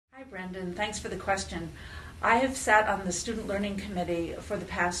Brendan. Thanks for the question. I have sat on the Student Learning Committee for the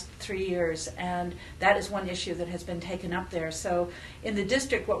past 3 years, and that is one issue that has been taken up there. So in the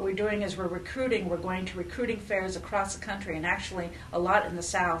district, what we're doing is we're going to recruiting fairs across the country, and actually a lot in the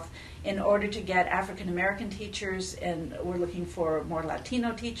South, in order to get African American teachers, and we're looking for more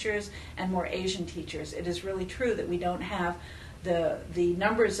Latino teachers and more Asian teachers. It is really true that we don't have the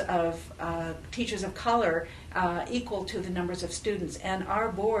numbers of teachers of color equal to the numbers of students. And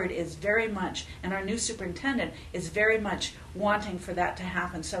our board is very much, and our new superintendent is very much wanting for that to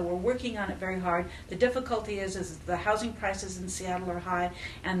happen. So we're working on it very hard. The difficulty is the housing prices in Seattle are high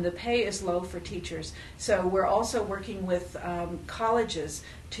and the pay is low for teachers. So we're also working with colleges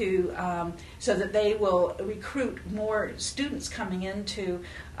to so that they will recruit more students coming into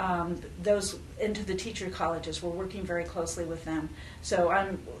into the teacher colleges. We're working very closely with them. So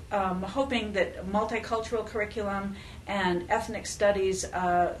I'm hoping that multicultural curriculum and ethnic studies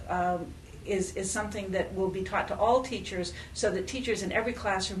is something that will be taught to all teachers, so that teachers in every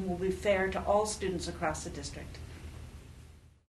classroom will be fair to all students across the district.